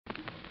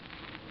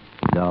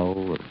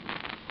dull,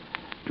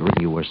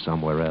 drift you were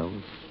somewhere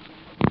else.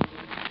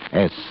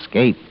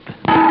 Escape.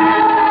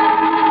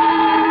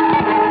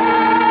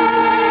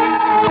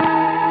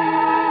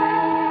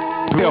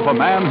 Of a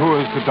man who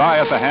is to die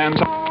at the hands,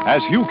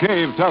 as Hugh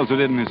Cave tells it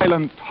in his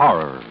silent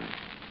horror.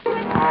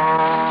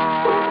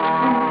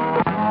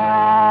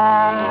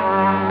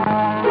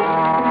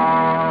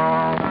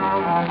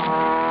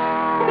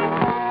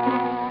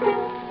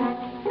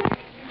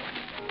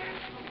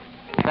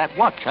 That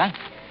watch, huh?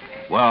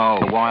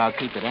 Well, why I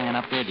keep it hanging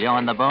up there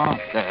behind the bar?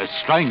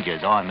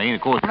 Strangers, I mean,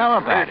 of course, know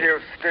about it. Radio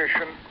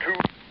station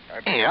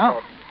 2.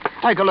 Here,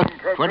 take a look.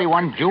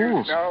 21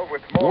 jewels.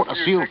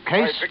 Water-sealed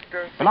case.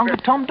 Belonged to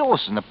Tom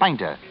Dawson, the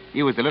painter.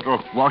 He was the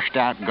little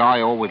washed-out guy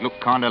who always looked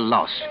kind of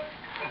lost.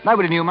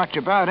 Nobody knew much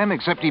about him,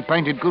 except he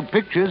painted good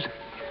pictures.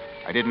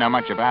 I didn't know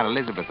much about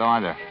Elizabeth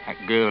either,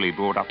 that girl he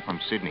brought up from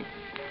Sydney.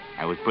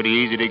 It was pretty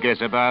easy to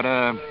guess about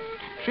her.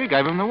 She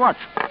gave him the watch.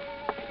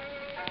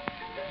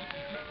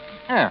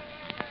 Yeah.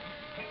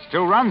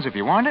 Still runs if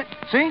you want it.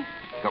 See?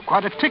 Got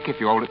quite a tick if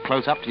you hold it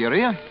close up to your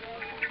ear.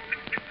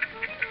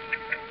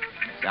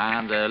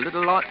 Sounds a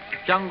little like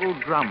jungle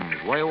drums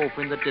way off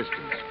in the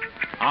distance.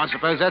 I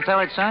suppose that's how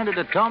it sounded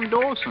to Tom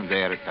Dawson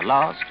there at the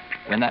last,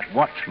 when that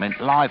watch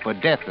meant life or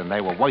death and they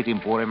were waiting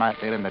for him out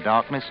there in the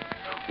darkness.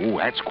 Oh,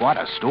 that's quite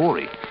a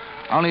story.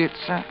 Only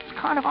it's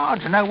kind of hard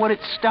to know where it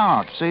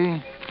starts,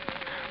 see?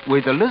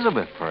 With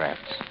Elizabeth,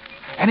 perhaps.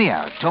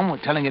 Anyhow, Tom was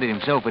telling it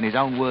himself in his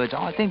own words.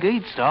 I think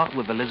he'd start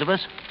with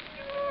Elizabeth.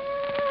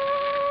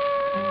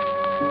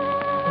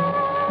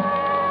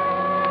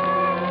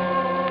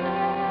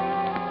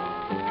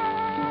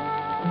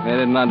 They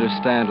didn't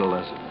understand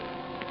Elizabeth.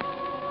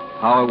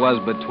 How it was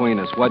between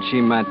us, what she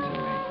meant to me.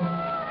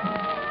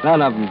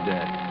 None of them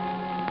did.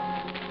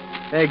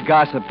 They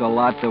gossiped a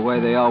lot the way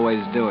they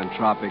always do in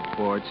tropic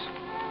ports.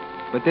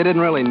 But they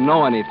didn't really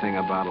know anything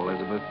about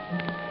Elizabeth.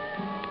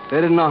 They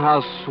didn't know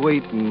how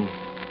sweet and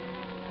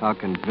how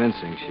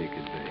convincing she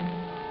could be.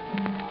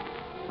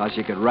 How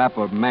she could wrap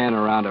a man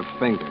around her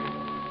finger.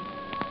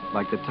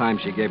 Like the time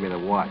she gave me the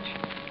watch.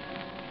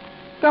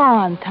 Go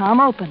on, Tom,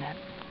 open it.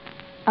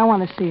 I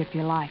want to see if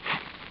you like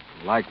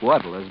it. Like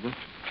what, Elizabeth?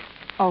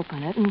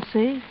 Open it and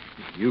see.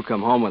 You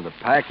come home with a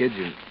package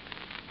and...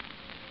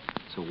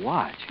 It's a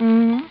watch.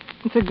 Mm-hmm.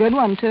 It's a good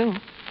one, too.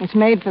 It's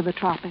made for the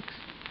tropics.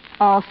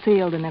 All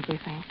sealed and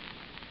everything.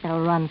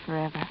 It'll run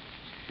forever.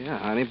 Yeah,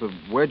 honey, but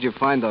where'd you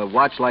find a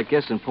watch like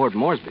this in Port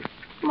Moresby?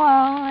 Well,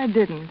 I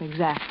didn't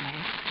exactly.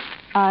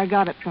 I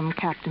got it from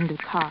Captain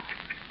Ducar.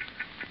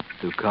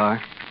 Ducar?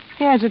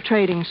 He has a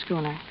trading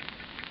schooner.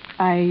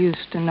 I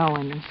used to know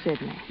him in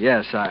Sydney.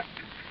 Yes,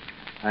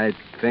 I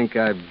think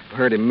I've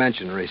heard him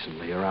mentioned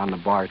recently around the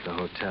bar at the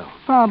hotel.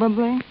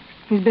 Probably.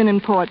 He's been in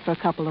port for a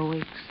couple of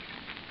weeks.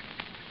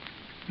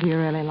 Do you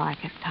really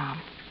like it,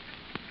 Tom?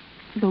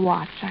 The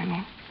watch, I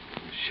mean.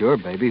 Sure,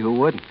 baby. Who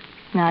wouldn't?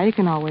 Now, you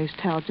can always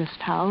tell just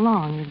how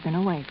long you've been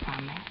away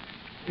from me.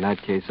 In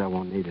that case, I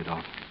won't need it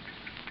all.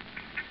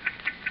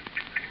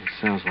 It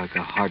sounds like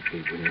a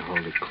heartbeat when you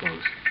hold it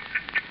close.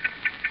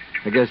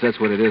 I guess that's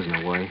what it is in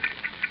a way.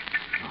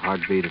 A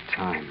heartbeat of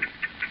time.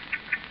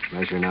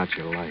 Measuring out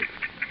your life.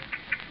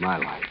 My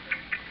life.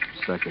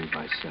 Second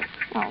by second.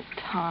 Oh,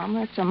 Tom,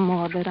 that's a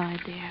morbid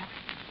idea.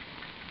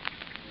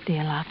 Do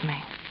you love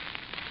me?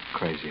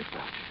 Crazy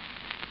about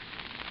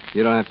you.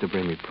 You don't have to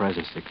bring me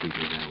presents to keep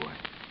me that way.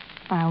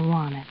 I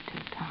wanted to,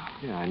 Tom.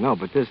 Yeah, I know,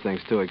 but this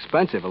thing's too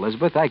expensive,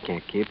 Elizabeth. I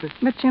can't keep it.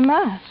 But you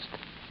must.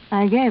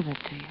 I gave it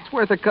to you. It's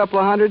worth a couple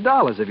of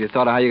 $100. Have you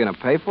thought of how you're going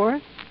to pay for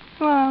it?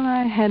 Well,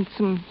 I had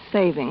some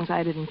savings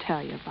I didn't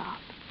tell you about.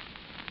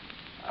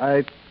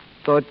 I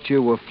thought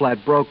you were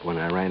flat broke when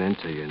I ran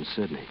into you in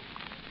Sydney.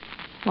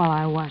 Well,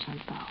 I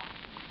wasn't, though.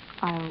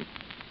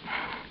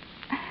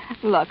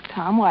 Look,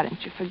 Tom, why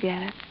don't you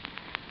forget it?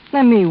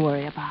 Let me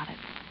worry about it.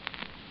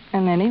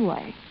 And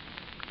anyway,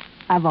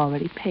 I've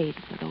already paid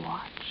for the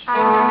watch.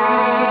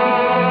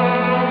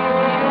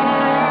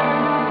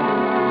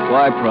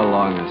 Why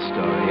prolong the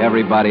story?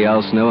 Everybody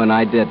else knew and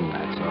I didn't,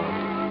 that's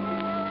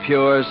all.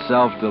 Pure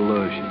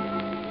self-delusion.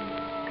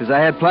 Because I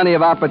had plenty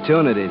of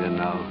opportunity to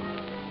know.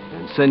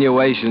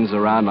 Insinuations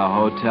around the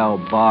hotel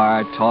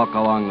bar, talk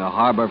along the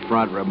harbor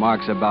front,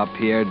 remarks about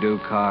Pierre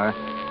Ducar.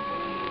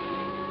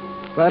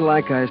 But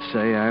like I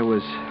say, I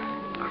was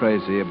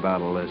crazy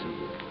about Elizabeth.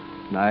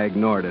 And I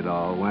ignored it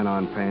all, went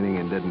on painting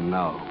and didn't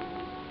know.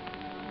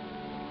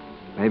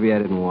 Maybe I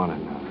didn't want to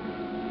know.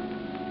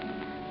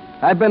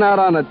 I'd been out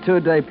on a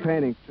 2-day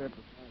painting trip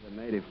with one of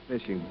the native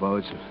fishing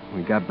boats.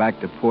 We got back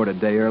to port a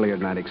day earlier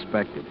than I'd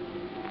expected.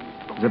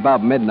 It was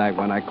about midnight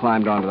when I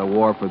climbed onto the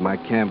wharf with my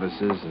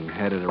canvases and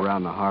headed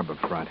around the harbor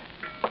front.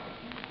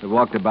 I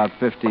walked about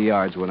 50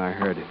 yards when I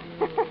heard it.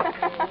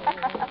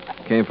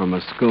 It came from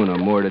a schooner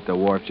moored at the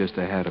wharf just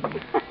ahead of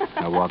me.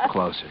 I walked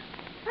closer.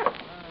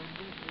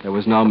 There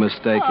was no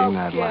mistaking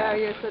that laugh.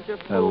 You're such a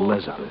fool.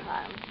 Elizabeth.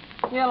 Sometimes.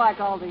 You're like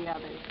all the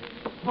others.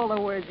 Full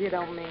of words you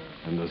don't mean.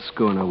 And the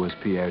schooner was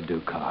Pierre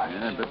Ducar.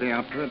 Yeah, but they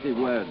are pretty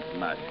words,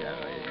 ma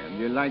chérie, and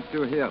you like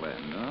to hear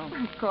them, no?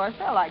 Of course,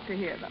 I like to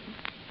hear them.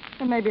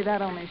 And maybe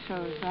that only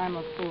shows I'm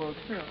a fool,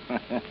 too.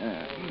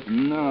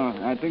 No,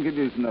 I think it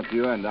is not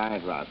you and I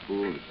who are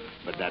fools,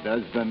 but that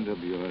husband of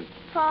yours.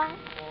 Tom?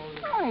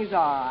 Oh, he's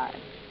all right.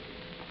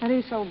 But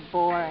he's so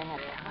boring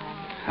at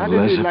times. How did he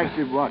Elizabeth. like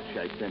the watch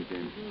I sent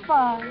him?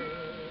 Fine.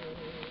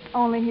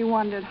 Only he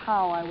wondered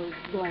how I was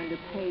going to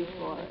pay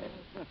for it.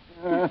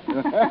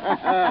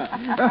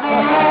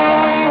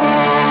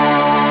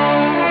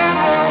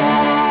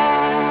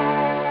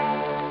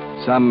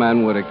 Some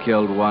men would have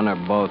killed one or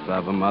both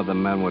of them. Other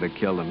men would have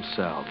killed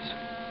themselves.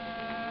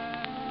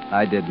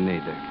 I didn't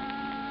either.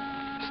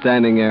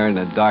 Standing there in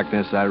the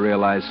darkness, I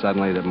realized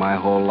suddenly that my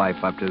whole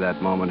life up to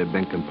that moment had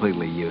been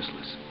completely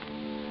useless.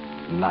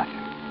 Nothing.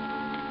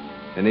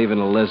 And even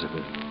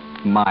Elizabeth,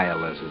 my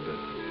Elizabeth,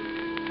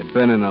 had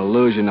been an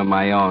illusion of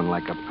my own,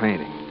 like a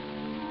painting.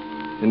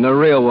 And the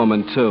real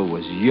woman, too,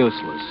 was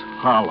useless,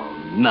 hollow,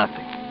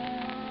 nothing.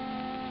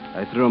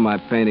 I threw my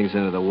paintings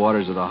into the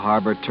waters of the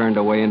harbor, turned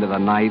away into the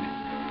night,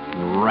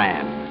 and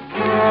ran.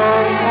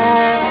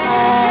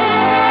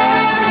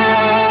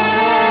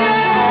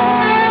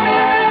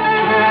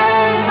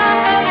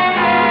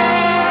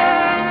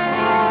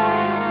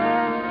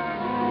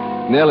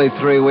 Nearly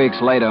 3 weeks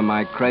later,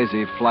 my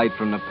crazy flight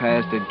from the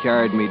past had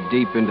carried me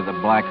deep into the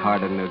black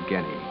heart of New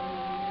Guinea.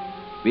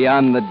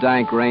 Beyond the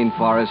dank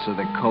rainforests of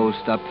the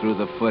coast, up through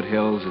the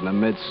foothills and the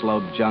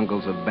mid-slope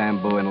jungles of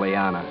bamboo and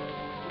liana.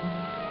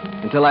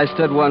 Until I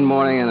stood one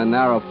morning in a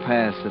narrow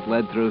pass that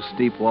led through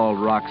steep-walled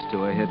rocks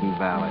to a hidden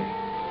valley.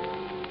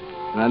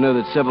 And I knew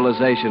that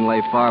civilization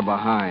lay far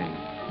behind.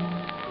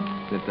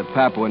 That the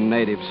Papuan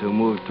natives who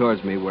moved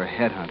towards me were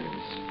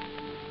headhunters.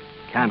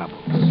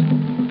 Cannibals.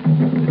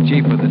 The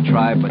chief of the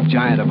tribe, a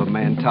giant of a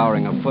man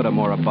towering a foot or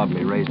more above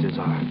me, raised his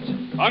arms.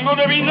 Ango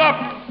de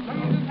Vinda!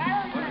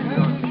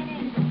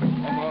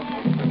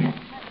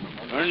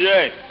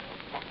 Sanjay,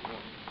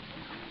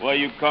 why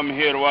you come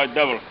here, white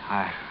devil?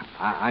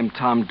 I'm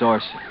Tom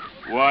Dorsey.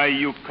 Why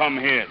you come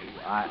here?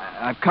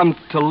 I've come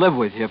to live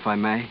with you, if I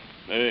may.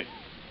 Hey.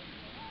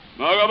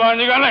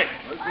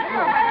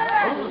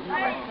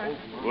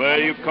 Where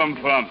you come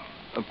from?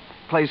 A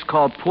place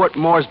called Port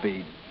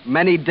Moresby,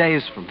 many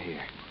days from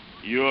here.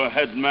 You a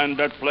headman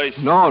that place?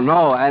 No,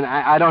 and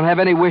I don't have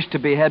any wish to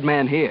be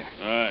headman here.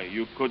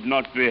 You could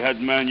not be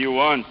headman you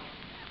want.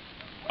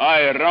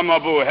 I,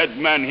 Ramabu,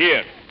 headman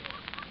here.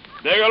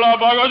 Degala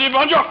Bagadi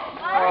Banjo!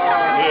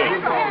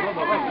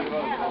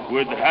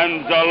 With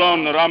hands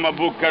alone,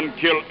 Ramabu can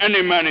kill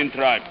any man in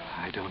tribe.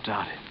 I don't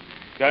doubt it.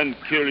 Can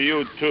kill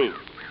you, too.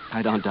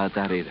 I don't doubt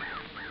that either.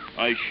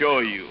 I show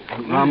you.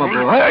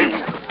 Ramabu, hey!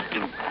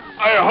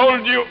 I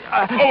hold you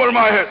over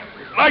my head,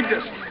 like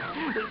this.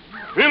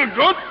 Feel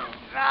good?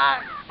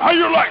 How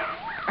you like?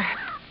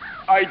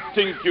 I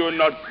think you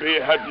not be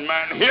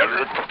headman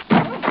here.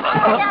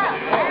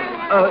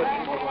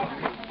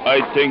 I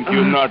think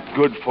you not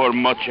good for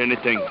much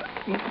anything.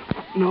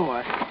 No,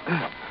 I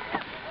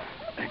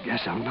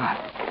guess I'm not.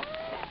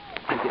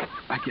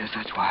 I guess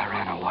that's why I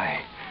ran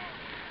away.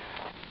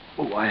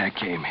 Why I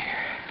came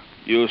here.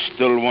 You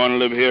still want to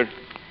live here?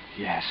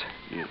 Yes.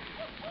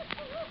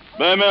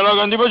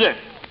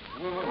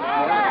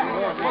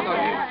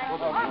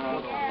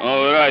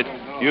 All right,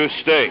 you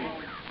stay.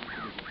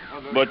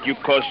 But you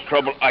cause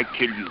trouble, I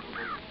kill you.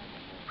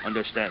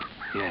 Understand?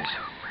 Yes,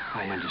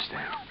 I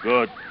understand.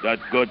 Good,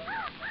 that's good.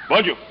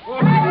 Bonjour.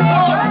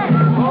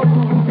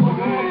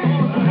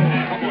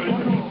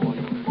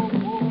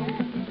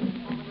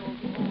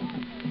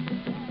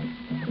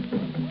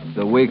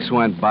 The weeks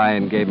went by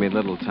and gave me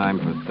little time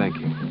for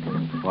thinking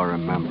or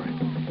remembering.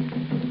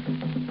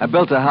 I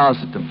built a house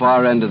at the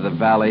far end of the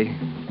valley,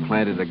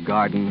 planted a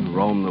garden,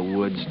 roamed the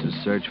woods to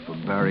search for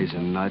berries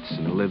and nuts,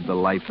 and lived the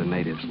life the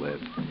natives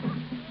live,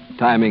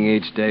 timing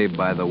each day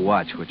by the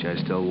watch which I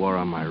still wore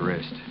on my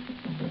wrist.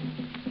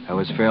 I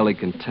was fairly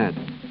content.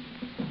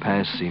 The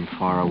past seemed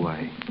far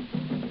away.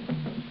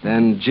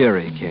 Then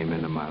Jerry came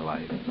into my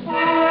life.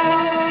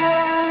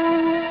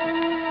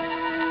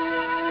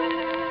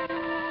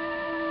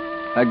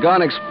 I'd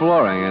gone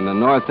exploring in the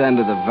north end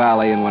of the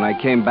valley, and when I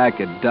came back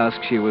at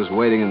dusk, she was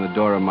waiting in the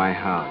door of my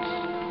house.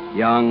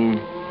 Young,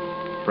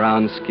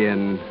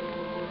 brown-skinned,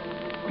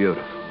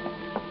 beautiful.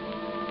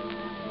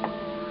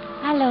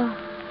 Hello.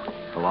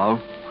 Hello?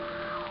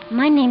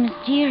 My name is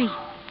Jerry.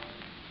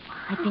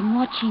 I've been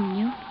watching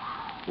you.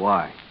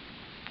 Why?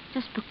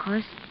 Just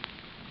because.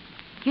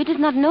 You did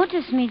not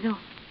notice me, though.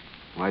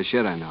 Why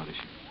should I notice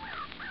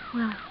you?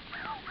 Well,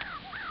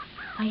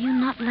 are you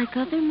not like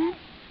other men?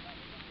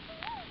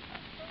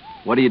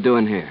 What are you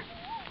doing here?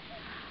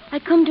 I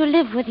come to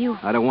live with you.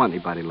 I don't want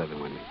anybody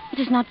living with me. It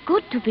is not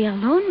good to be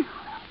alone.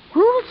 Who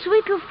will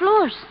sweep your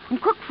floors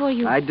and cook for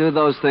you? I do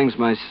those things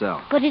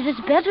myself. But it is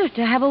better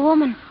to have a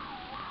woman.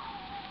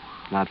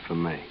 Not for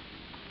me.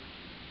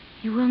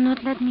 You will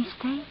not let me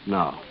stay?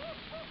 No.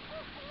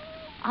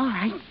 All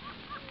right.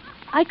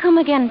 I come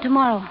again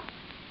tomorrow.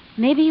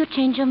 Maybe you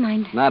change your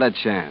mind. Not a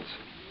chance.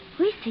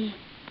 We see.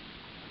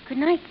 Good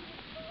night.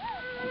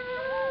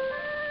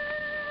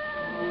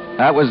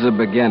 That was the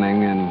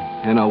beginning, and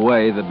in a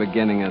way, the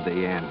beginning of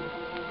the end.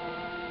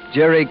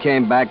 Jerry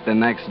came back the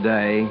next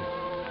day,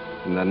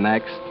 and the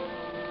next,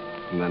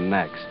 and the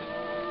next.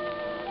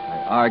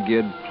 I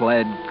argued,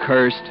 pled,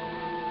 cursed,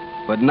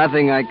 but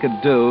nothing I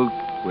could do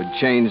would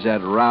change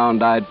that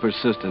round-eyed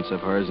persistence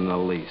of hers in the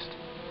least.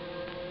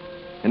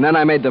 And then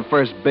I made the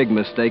first big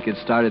mistake. It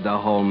started the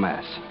whole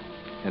mess.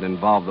 It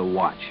involved the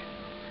watch.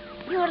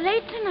 You're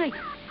late tonight.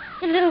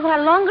 In a little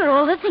while longer,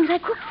 all the things I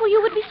cooked for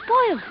you would be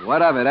spoiled.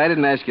 What of it? I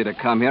didn't ask you to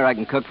come here. I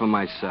can cook for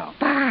myself.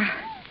 Bah!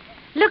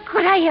 Look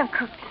what I have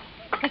cooked.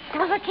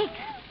 Cassava cakes,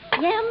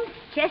 yams,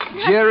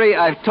 chestnuts. Jerry,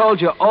 I've told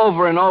you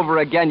over and over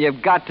again,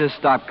 you've got to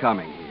stop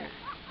coming here.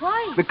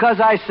 Why? Because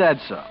I said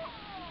so.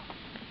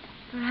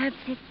 Perhaps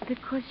it's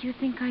because you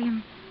think I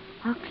am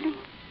ugly.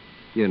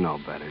 You know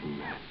better than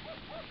that.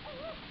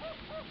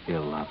 You're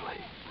lovely.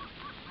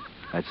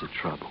 That's the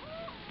trouble.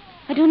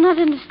 I do not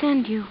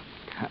understand you.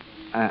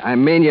 I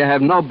mean, you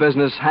have no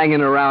business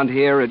hanging around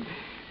here.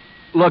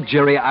 Look,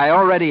 Jerry, I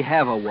already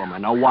have a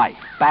woman, a wife,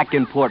 back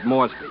in Port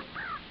Moresby.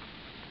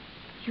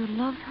 You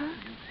love her?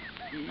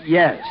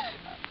 Yes.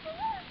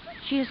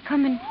 She is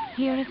coming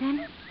here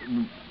again?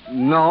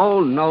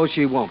 No,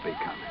 she won't be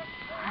coming.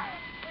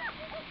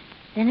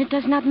 Then it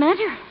does not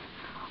matter.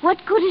 What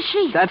good is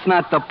she? That's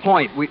not the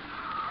point.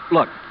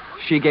 Look,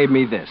 she gave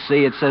me this.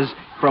 See, it says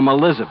from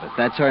Elizabeth.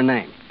 That's her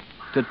name.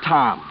 To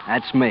Tom.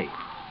 That's me.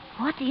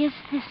 What is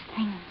this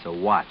thing? It's a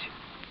watch.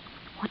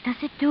 What does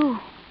it do?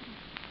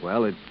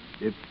 Well, it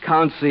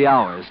counts the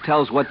hours,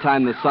 tells what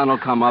time the sun will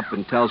come up,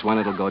 and tells when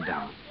it'll go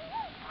down.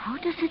 How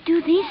does it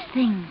do these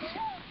things?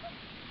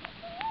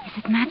 Is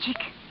it magic?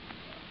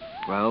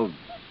 Well,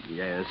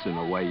 yes, in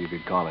a way you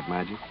could call it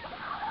magic.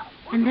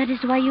 And that is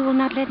why you will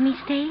not let me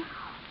stay?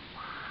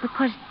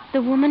 Because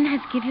the woman has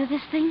give you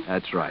this thing?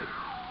 That's right.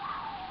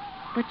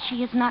 But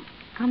she is not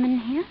coming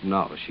here?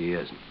 No, she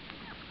isn't.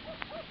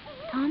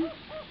 Tom,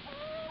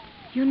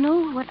 you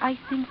know what I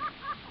think?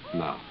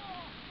 No.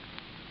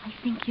 I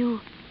think you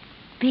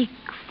big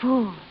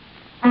fool.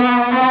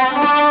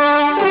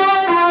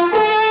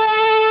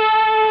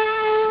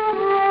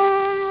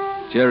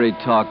 Jerry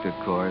talked, of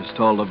course,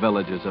 told the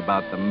villagers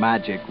about the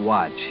magic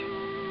watch.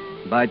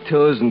 By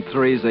twos and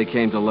threes, they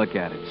came to look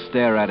at it,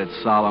 stare at it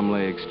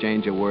solemnly,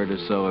 exchange a word or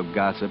so of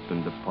gossip,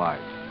 and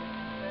depart.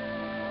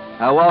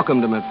 I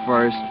welcomed them at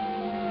first,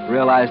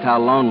 realized how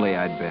lonely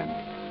I'd been,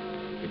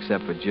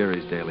 except for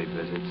Jerry's daily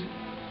visits.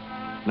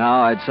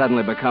 Now I'd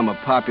suddenly become a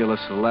popular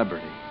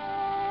celebrity.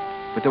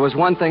 But there was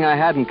one thing I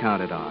hadn't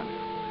counted on,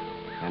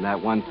 and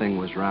that one thing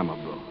was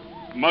Ramabu.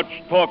 Much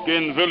talk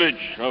in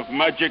village of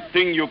magic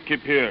thing you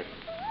keep here.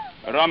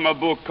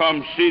 Ramabu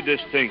come see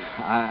this thing.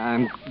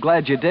 I'm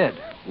glad you did.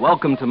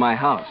 Welcome to my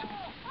house.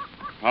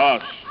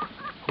 House.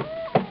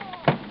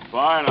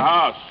 Fine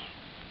house.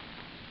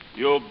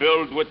 You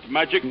build with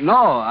magic? No,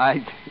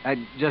 I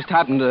just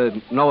happen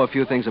to know a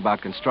few things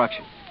about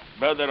construction.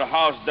 Better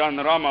house than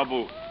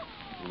Ramabu.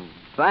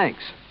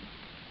 Thanks.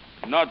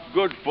 Not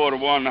good for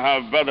one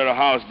have better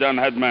house than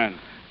headman.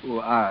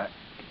 Well,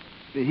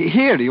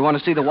 here, do you want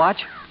to see the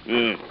watch?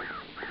 Yeah.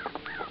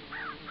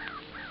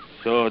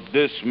 So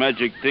this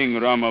magic thing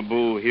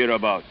Ramabu hear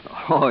about?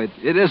 Oh,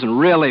 it isn't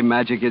really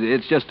magic.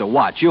 It's just a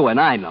watch. You and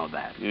I know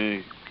that.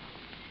 Yeah.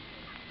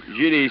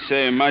 Genie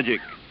say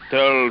magic.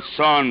 Tell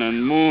sun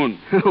and moon.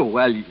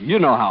 Well, you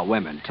know how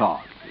women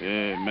talk.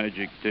 Yeah,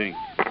 magic thing.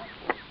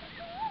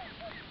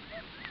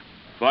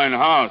 Fine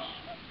house.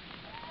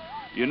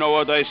 You know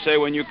what I say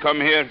when you come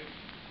here?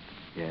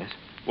 Yes?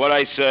 What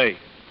I say?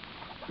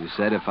 You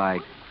said if I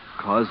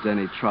caused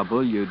any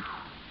trouble, you'd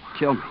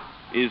kill me.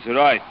 Is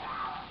right.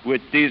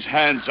 With these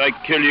hands, I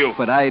kill you.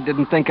 But I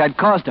didn't think I'd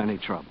caused any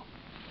trouble.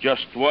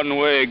 Just one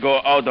way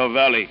go out of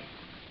valley.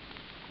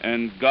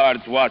 And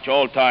guards watch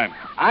all time.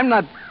 I'm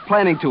not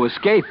planning to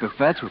escape, if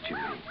that's what you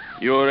mean.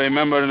 You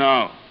remember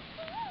now.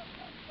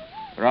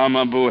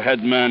 Ramabu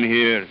headman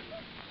here.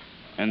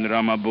 And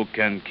Ramabu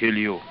can kill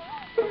you.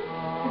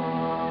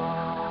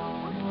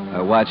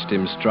 I watched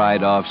him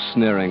stride off,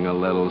 sneering a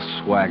little,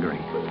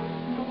 swaggering.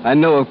 I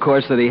knew, of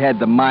course, that he had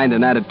the mind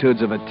and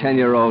attitudes of a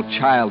 10-year-old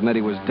child and that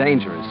he was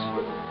dangerous.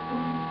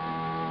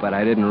 But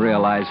I didn't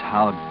realize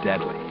how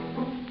deadly.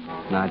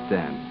 Not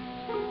then.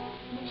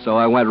 So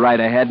I went right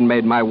ahead and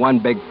made my one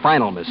big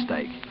final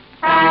mistake.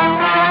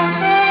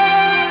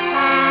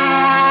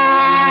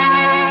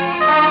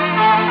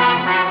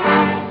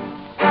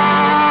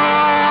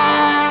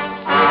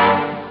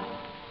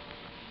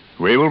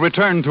 We will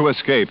return to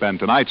Escape and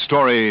tonight's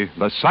story,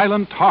 The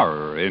Silent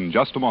Horror, in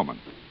just a moment.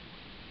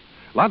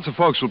 Lots of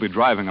folks will be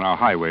driving on our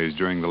highways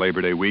during the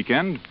Labor Day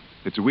weekend.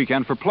 It's a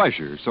weekend for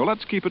pleasure, so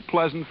let's keep it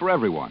pleasant for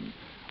everyone.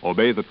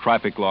 Obey the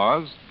traffic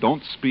laws,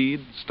 don't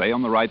speed, stay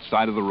on the right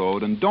side of the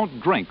road, and don't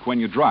drink when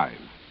you drive.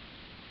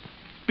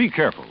 Be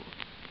careful.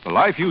 The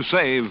life you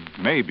save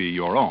may be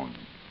your own.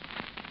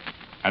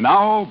 And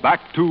now,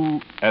 back to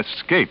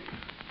Escape.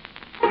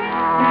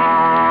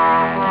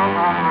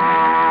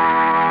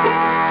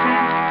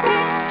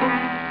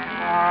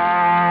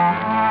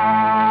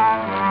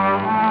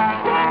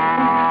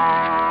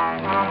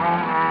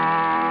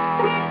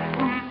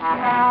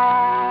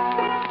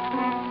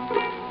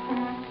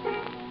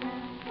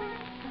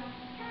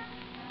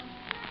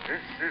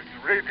 This is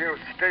radio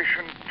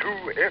station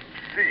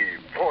 2FC,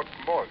 Fort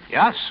Morse.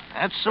 Yes,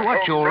 that's the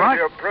watch, all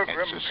right. radio program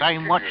It's the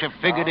same watch that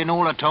continues figured now. in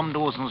all of Tom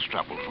Dawson's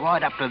troubles,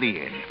 right up to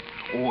the end.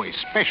 Or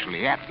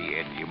especially at the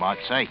end, you might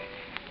say.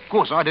 Of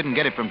course, I didn't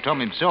get it from Tom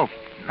himself.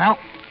 No,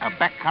 a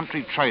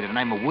backcountry trader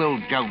named Will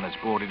Jonas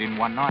brought it in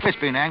one night. It's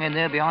been hanging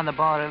there behind the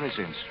bar ever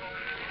since.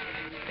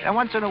 And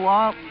once in a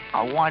while,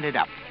 I wind it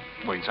up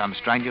when some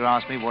stranger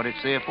asks me what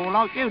it's there for,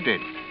 like you did.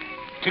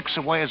 Ticks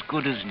away as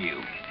good as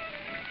new.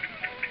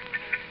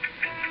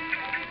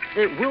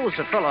 Will's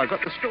the fellow I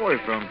got the story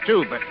from,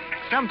 too, but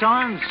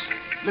sometimes,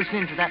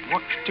 listening to that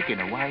watch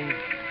ticking away,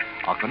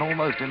 I can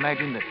almost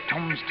imagine that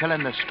Tom's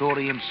telling the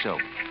story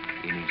himself,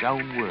 in his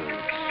own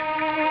words.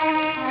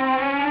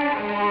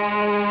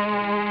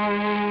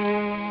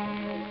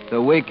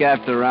 The week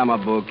after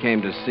Ramabu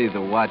came to see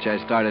the watch, I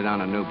started on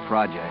a new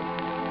project.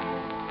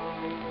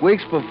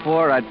 Weeks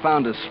before, I'd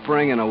found a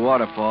spring and a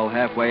waterfall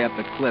halfway up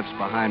the cliffs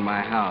behind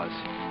my house.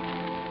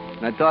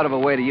 And I thought of a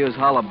way to use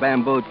hollow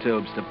bamboo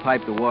tubes to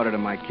pipe the water to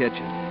my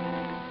kitchen.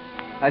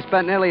 I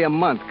spent nearly a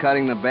month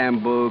cutting the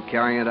bamboo,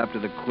 carrying it up to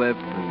the cliff,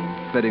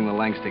 and fitting the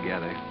lengths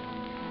together.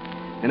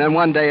 And then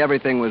one day,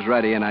 everything was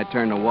ready, and I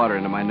turned the water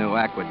into my new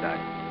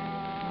aqueduct.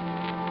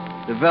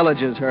 The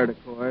villagers heard, of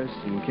course,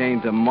 and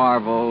came to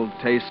marvel,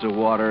 taste the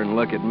water, and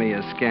look at me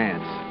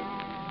askance.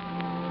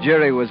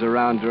 Jerry was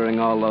around during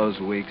all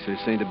those weeks. There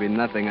seemed to be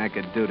nothing I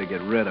could do to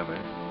get rid of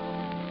her.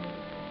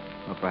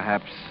 Or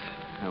perhaps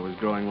I was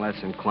growing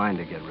less inclined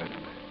to get rid of her.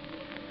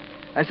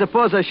 I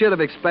suppose I should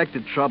have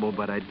expected trouble,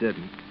 but I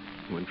didn't.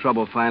 When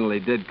trouble finally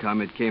did come,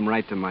 it came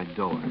right to my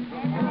door. Come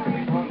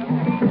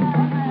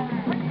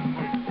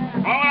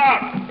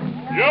out!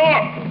 You!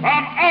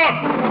 Come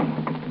out!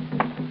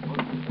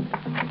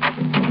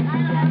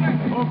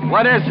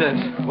 What is this?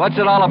 What's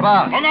it all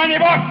about?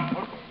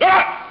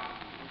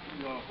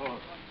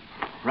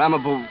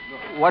 Ramabu,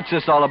 what's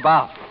this all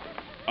about?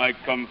 I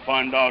come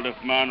find out if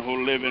man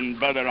who live in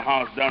better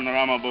house than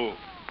Ramabu,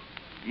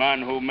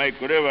 man who make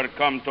river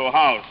come to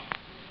house,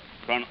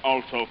 can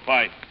also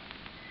fight.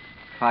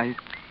 Fight?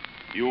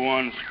 You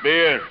want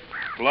spear,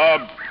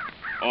 club,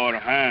 or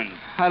hand?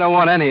 I don't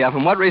want any of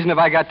them. What reason have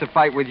I got to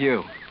fight with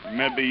you?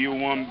 Maybe you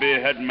want be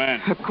head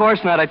man. Of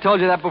course not. I told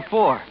you that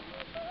before.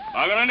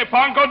 Yes.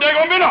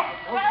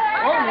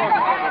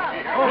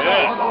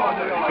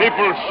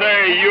 People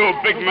say you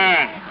big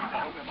man.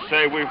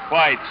 Say we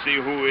fight, see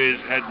who is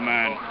head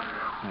man.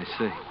 I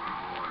see.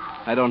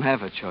 I don't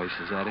have a choice,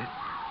 is that it?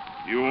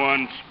 You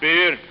want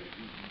spear,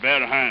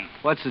 bare hand.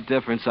 What's the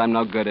difference? I'm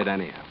no good at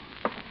any of them.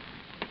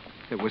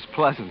 It was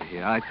pleasant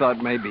here. I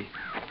thought maybe...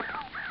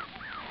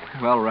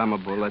 Well,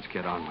 Ramabu, let's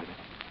get on with it.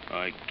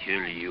 I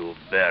kill you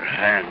bare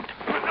hand.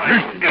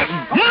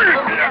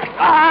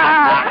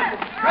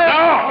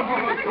 No!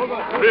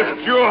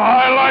 Lift you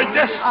high like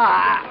this.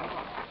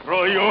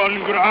 Throw you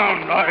on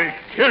ground. I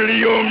kill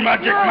you,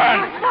 magic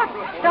man.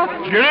 Stop.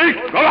 Jerry,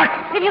 go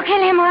back. If you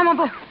kill him,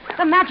 Ramabu,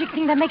 the magic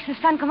thing that makes the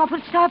sun come up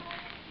will stop.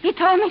 He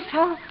told me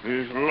so.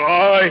 It's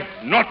lie,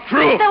 not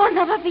true. There will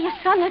never be a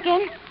sun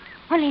again.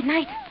 Only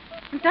night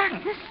and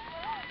darkness.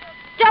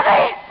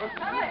 Jerry!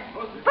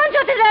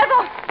 Pancho de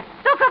Devo!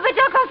 Toca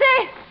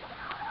Jose!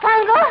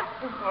 Pango!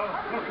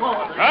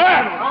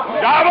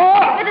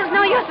 Javo! It is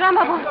no use,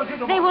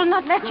 Ramabu. They will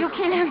not let you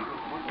kill him.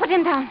 Put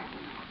him down.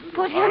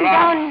 Put him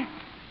down.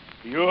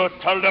 You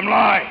tell them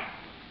lie.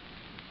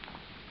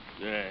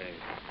 Say.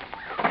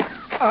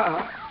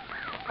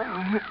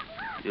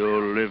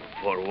 You'll live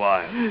for a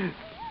while.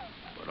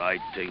 But I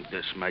think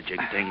this magic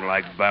thing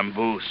like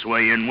bamboo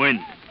sway in wind.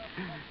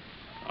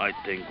 I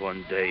think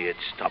one day it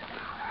stop.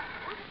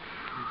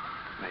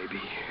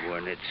 Maybe.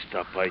 When it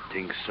stop, I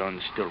think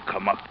sun still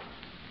come up.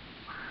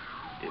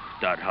 If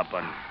that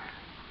happen,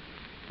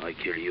 I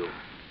kill you.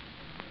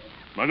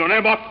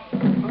 Magonebot!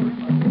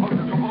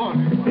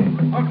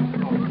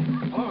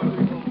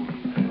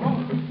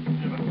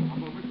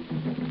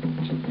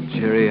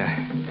 Jerry,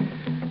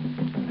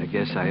 I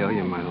guess I owe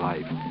you my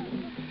life,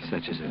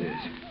 such as it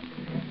is.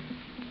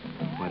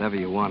 Whatever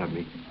you want of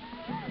me,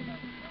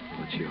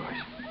 it's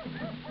yours.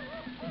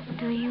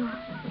 Do you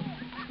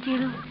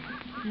still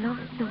love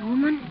the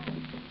woman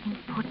in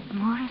Port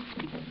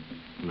Moresby?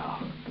 No.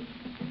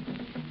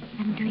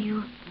 And do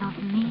you love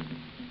me?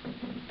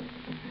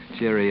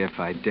 Jerry, if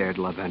I dared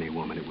love any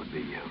woman, it would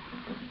be you.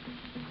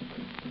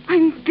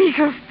 I'm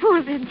bigger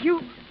fool than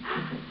you.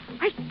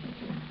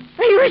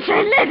 I wish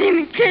I let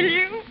him kill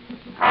you.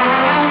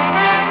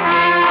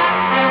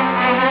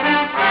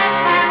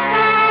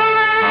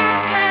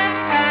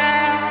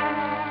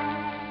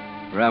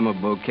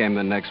 Ramabu came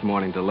the next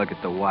morning to look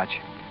at the watch.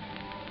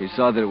 He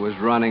saw that it was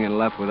running and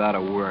left without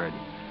a word.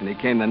 And he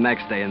came the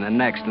next day and the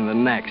next and the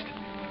next.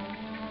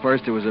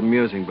 First it was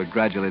amusing, but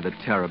gradually the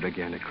terror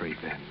began to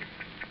creep in.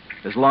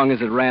 As long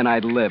as it ran,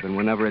 I'd live, and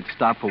whenever it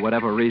stopped for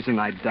whatever reason,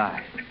 I'd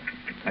die.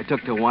 I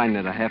took to whining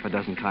it a half a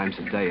dozen times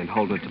a day and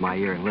holding it to my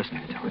ear and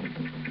listening to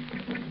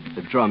it.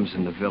 The drums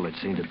in the village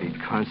seemed to beat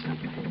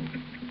constantly.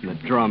 And the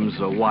drums,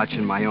 the watch,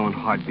 and my own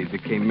heartbeat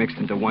became mixed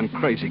into one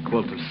crazy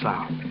quilt of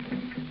sound.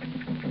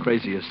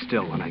 Crazier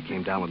still when I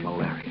came down with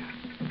malaria.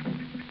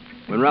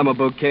 When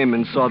Ramaboo came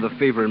and saw the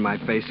fever in my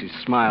face, he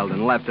smiled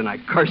and left, and I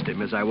cursed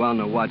him as I wound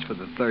the watch for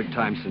the third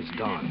time since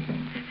dawn.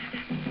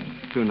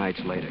 2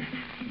 nights later,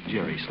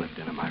 Jerry slipped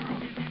into my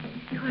room.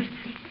 You are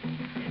sick.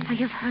 I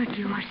have heard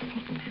you are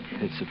sick.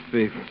 It's a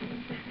fever.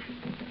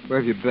 Where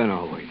have you been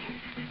all week?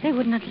 They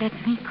would not let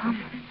me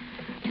come.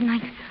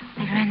 Tonight,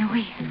 I ran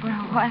away for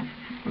a while.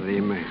 What do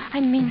you mean?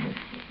 I mean,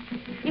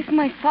 if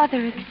my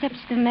father accepts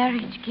the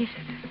marriage gift,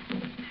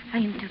 I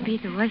am to be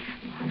the wife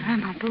of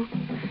Ramaboo.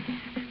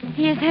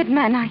 He is head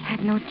man. I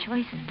had no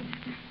choice.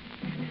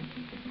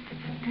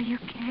 Do you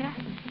care?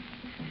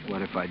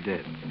 What if I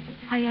did?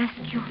 I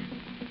ask you,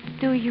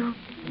 do you?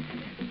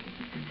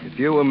 If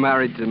you were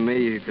married to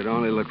me, you could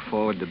only look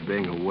forward to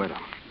being a widow.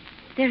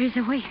 There is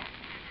a way.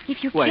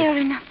 If you Wait. care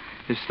enough.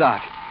 Here,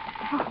 stop.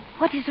 Oh,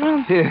 what is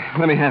wrong? Here,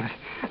 let me have it.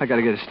 I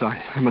gotta get it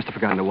started. I must have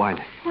forgotten to wind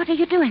it. What are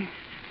you doing?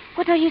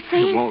 What are you It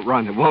saying? won't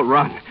run. It won't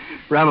run.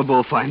 Ramaboo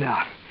will find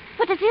out.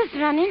 But it is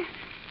running.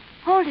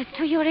 Hold it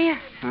to your ear.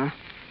 Huh?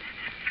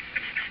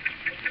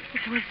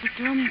 It was the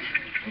drums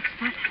that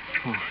stopped.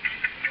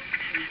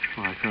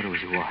 Oh, I thought it was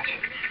a watch.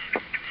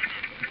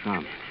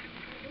 Tom,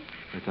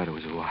 I thought it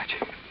was a watch.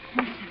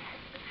 Listen.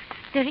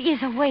 There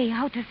is a way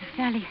out of the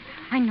valley.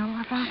 I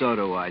know about. So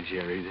do I,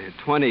 Jerry. There are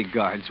 20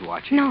 guards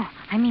watching. No,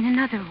 I mean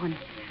another one.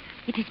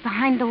 It is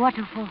behind the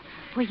waterfall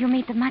where you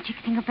made the magic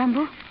thing of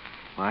bamboo.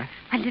 What?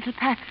 A little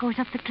path goes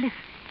up the cliff.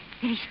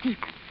 Very steep.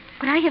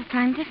 But I have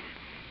climbed it.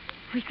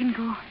 We can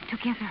go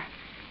together,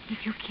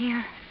 if you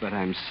care. But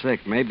I'm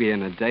sick. Maybe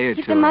in a day or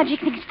two. If the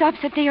magic thing stops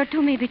a day or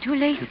two, maybe too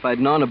late. If I'd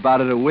known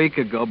about it a week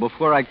ago,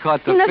 before I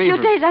caught the In a fever.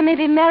 few days, I may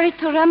be married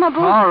to Ramaboo.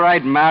 All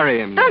right, marry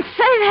him. Don't say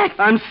that.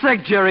 I'm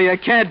sick, Jerry. I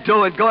can't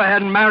do it. Go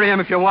ahead and marry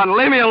him if you want.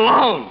 Leave me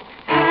alone.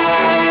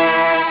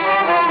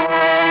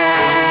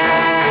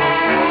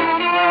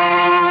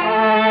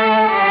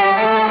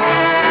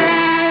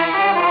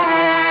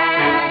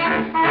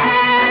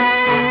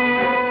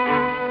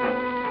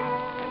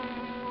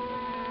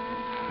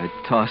 I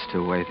tossed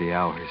away the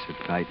hours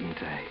of night and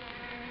day,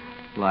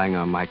 lying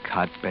on my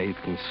cot bathed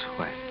in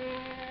sweat.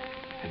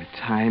 And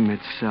time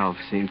itself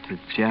seemed to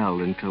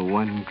gel into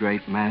one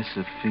great mass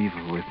of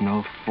fever with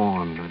no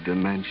form nor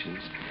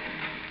dimensions.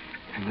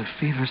 And the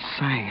fever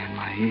sang in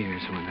my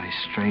ears when I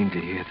strained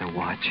to hear the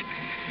watch.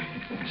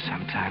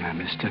 Sometime I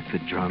mistook the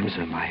drums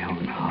of my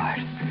own heart.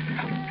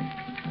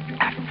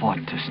 I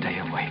fought to stay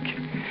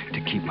awake,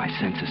 to keep my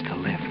senses to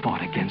live,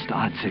 fought against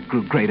odds that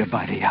grew greater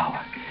by the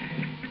hour.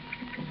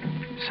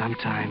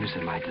 Sometimes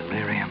in my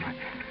delirium,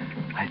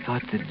 I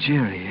thought that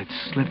Jerry had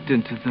slipped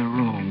into the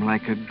room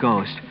like a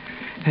ghost,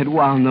 had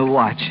wound the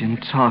watch and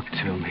talked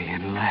to me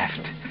and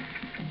left.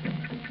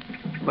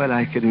 But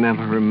I could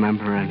never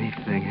remember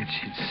anything that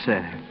she'd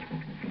said.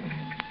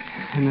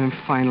 And then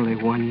finally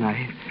one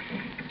night,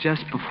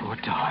 just before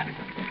dawn,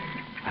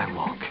 I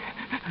woke.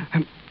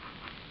 And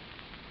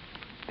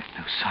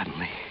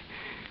suddenly,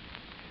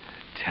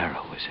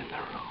 terror was in the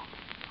room.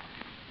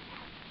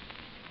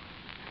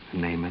 The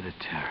name of the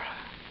terror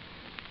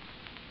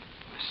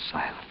was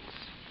silence.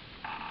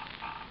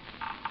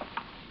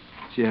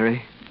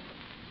 Jerry?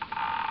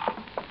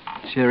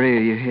 Jerry,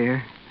 are you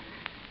here?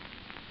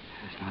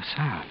 There's no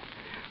sound.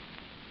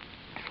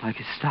 It's like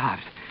it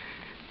stopped.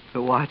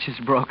 The watch is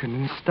broken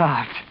and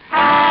stopped.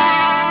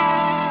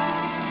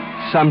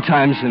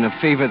 Sometimes in a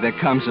fever there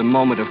comes a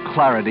moment of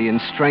clarity and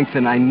strength,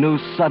 and I knew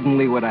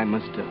suddenly what I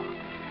must do.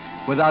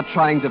 Without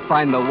trying to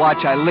find the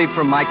watch, I leaped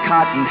from my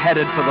cot and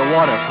headed for the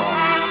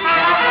waterfall.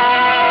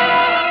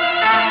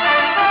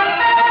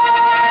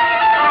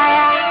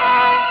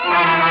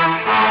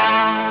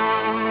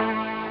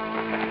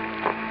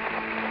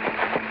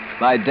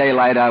 By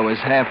daylight, I was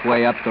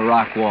halfway up the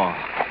rock wall,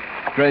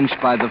 drenched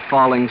by the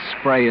falling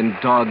spray and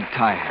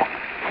dog-tired.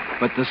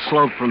 But the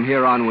slope from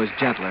here on was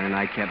gentler, and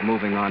I kept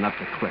moving on up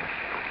the cliff.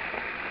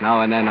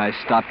 Now and then I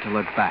stopped to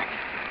look back,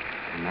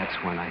 and that's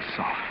when I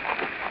saw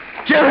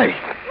her. Jerry!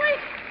 Wait!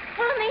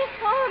 Follow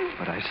me.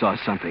 But I saw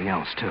something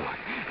else, too.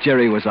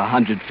 Jerry was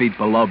 100 feet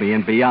below me,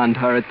 and beyond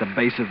her at the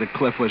base of the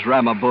cliff was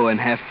Ramaboo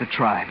and half the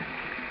tribe.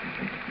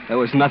 There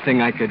was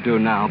nothing I could do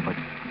now but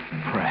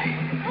pray.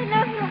 I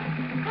love you.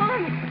 Follow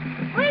me.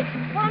 Wait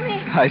for me.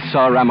 I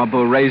saw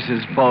Ramaboo raise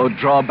his bow,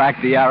 draw back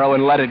the arrow,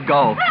 and let it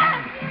go.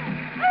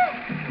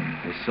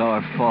 I saw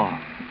her fall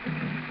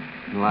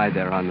and lie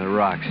there on the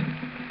rocks.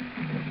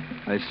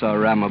 I saw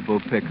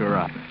Ramaboo pick her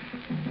up,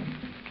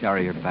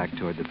 carry her back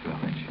toward the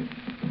village.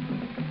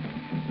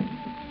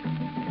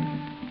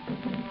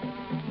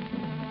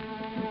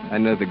 I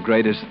knew the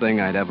greatest thing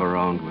I'd ever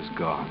owned was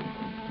gone.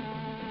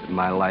 That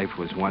my life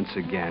was once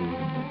again,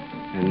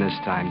 and this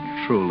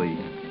time truly,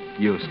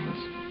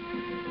 useless.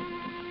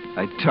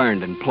 I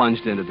turned and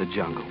plunged into the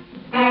jungle.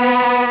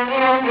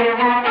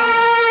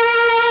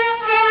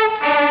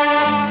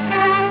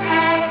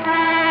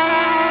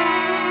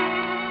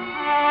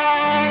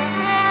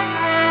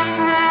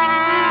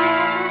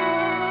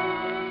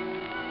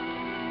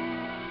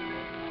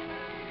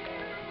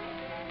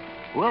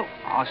 Well,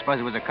 I suppose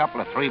it was a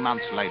couple of 3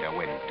 months later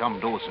when Tom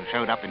Dawson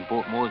showed up in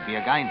Port Moresby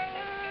again.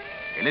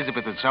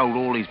 Elizabeth had sold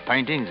all his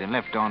paintings and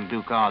left on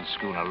Ducard's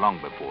schooner long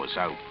before,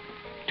 so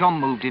Tom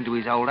moved into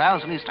his old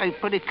house and he stayed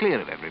pretty clear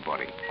of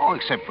everybody. Oh,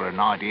 except for a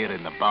night here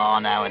in the bar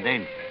now and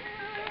then.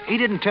 He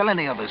didn't tell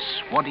any of us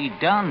what he'd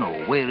done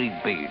or where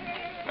he'd been.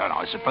 And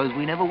I suppose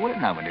we never would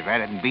have known if it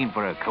hadn't been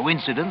for a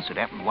coincidence that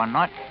happened one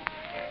night.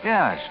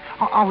 Yes,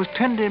 I was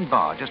tending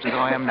bar just as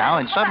I am now,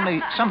 and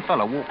suddenly some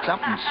fella walks up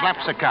and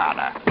slaps a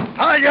Carter.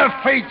 On your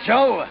feet,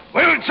 Joe.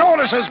 Will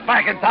Jonas is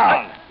back in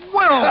town.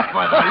 Well,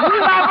 for the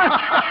love of...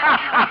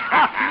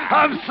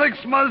 I'm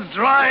 6 months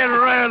dry and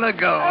raring to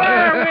go.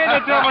 Where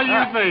the devil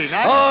you been,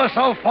 huh? Oh,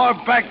 so far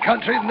back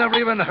country, never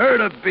even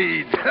heard of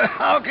beads.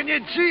 How can you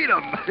cheat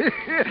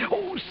 'em?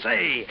 Oh,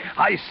 say,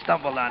 I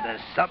stumbled onto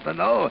something,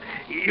 though.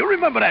 You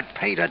remember that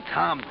painter,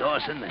 Tom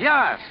Dawson?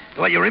 Yes.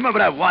 Well, you remember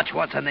that watch,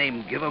 what's her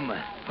name, give him?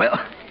 Well,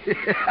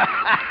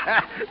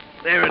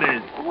 there it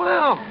is.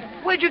 Well,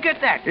 where'd you get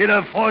that? In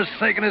the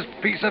forsakenest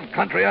piece of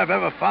country I've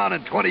ever found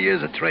in 20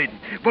 years of trading.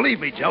 Believe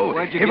me, Joe.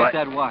 Where'd you get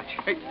that watch?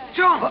 Hey,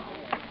 Tom!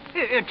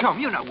 Tom,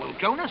 you know Will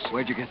Jonas.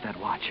 Where'd you get that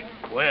watch?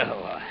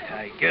 Well,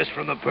 I guess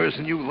from the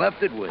person you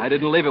left it with. I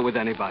didn't leave it with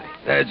anybody.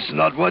 That's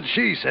not what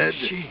she said.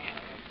 She?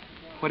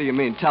 What do you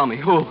mean? Tell me.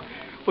 Who?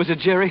 Was it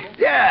Jerry?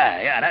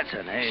 Yeah, that's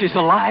her name. She's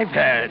alive?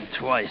 And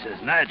twice as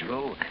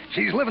natural.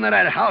 She's living in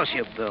that house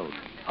you built.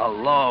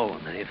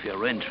 Alone, if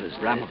you're interested.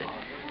 Ramable.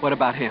 What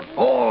about him?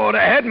 Oh, the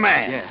head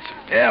man. Yes.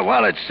 Yeah,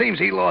 well, it seems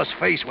he lost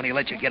face when he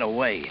let you get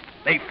away.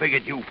 They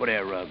figured you for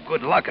their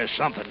good luck or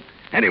something.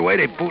 Anyway,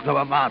 they booted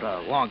him out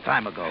a long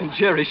time ago. And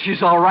Jerry,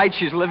 she's all right?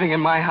 She's living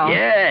in my house?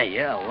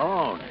 Yeah,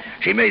 alone.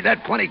 She made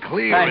that plenty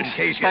clear Thanks. in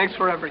case you... Thanks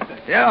for everything.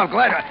 Yeah, I'm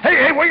glad.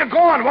 Hey, where you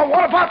going? Well,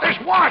 what about this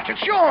watch?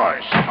 It's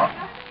yours.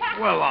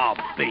 Well, I'll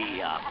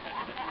be...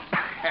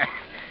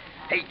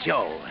 Hey,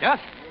 Joe. Yes?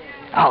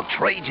 I'll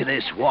trade you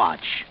this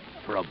watch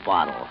for a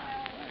bottle.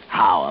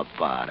 How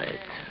about it?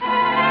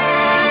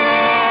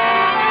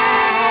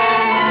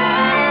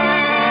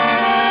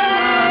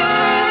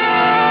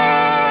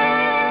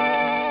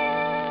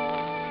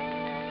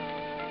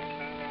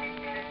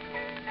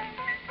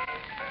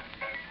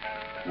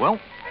 Well,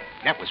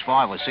 that was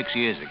 5 or 6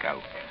 years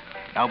ago.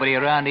 Nobody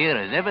around here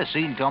has ever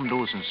seen Tom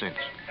Dawson since.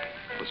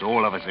 Because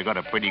all of us have got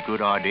a pretty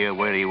good idea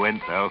where he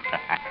went, though.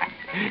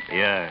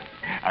 Yeah.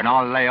 And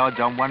I'll lay odds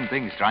on one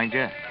thing,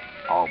 stranger.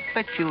 I'll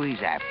bet you he's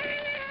happy.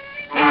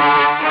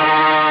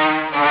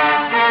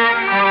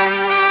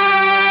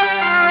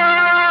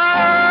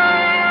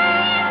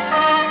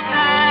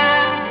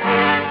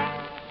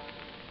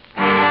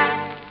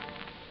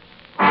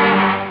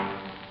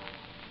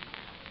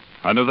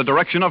 Under the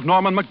direction of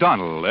Norman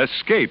MacDonald,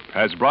 Escape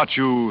has brought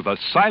you The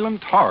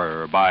Silent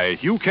Horror by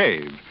Hugh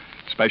Cave,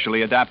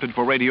 specially adapted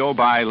for radio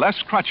by Les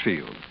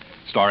Crutchfield,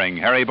 starring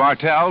Harry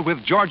Bartell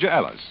with Georgia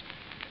Ellis.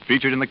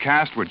 Featured in the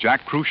cast were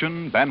Jack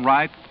Crucian, Ben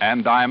Wright,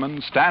 Ann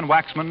Diamond, Stan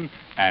Waxman,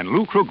 and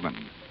Lou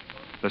Krugman.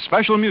 The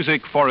special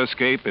music for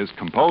Escape is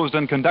composed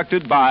and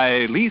conducted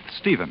by Leith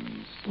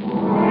Stevens.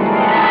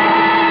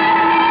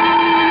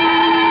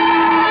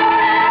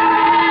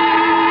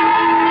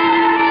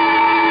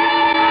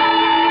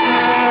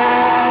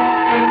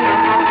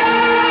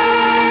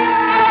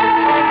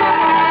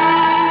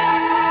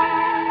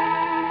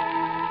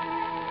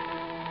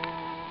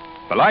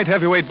 The light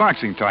heavyweight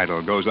boxing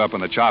title goes up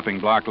on the chopping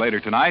block later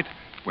tonight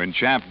when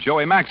champ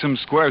Joey Maxim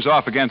squares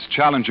off against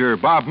challenger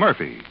Bob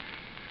Murphy.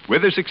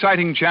 With this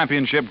exciting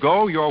championship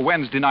go, your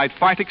Wednesday night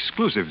fight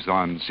exclusives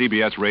on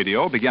CBS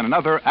Radio begin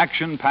another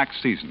action-packed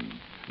season.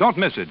 Don't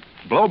miss it,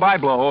 blow by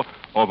blow,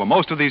 over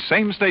most of these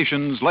same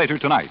stations later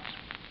tonight.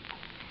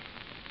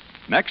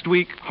 Next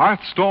week,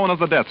 Hearthstone of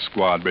the Death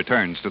Squad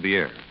returns to the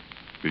air.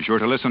 Be sure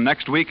to listen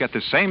next week at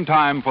the same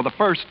time for the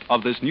first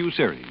of this new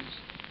series.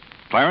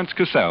 Clarence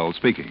Cassell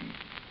speaking.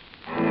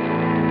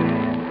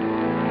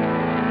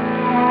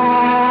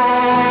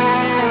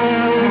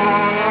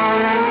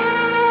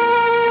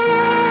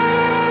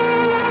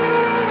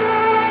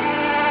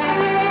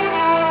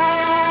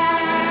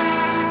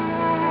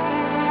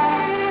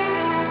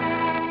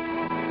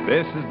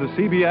 This is the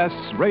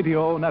CBS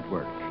Radio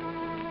Network.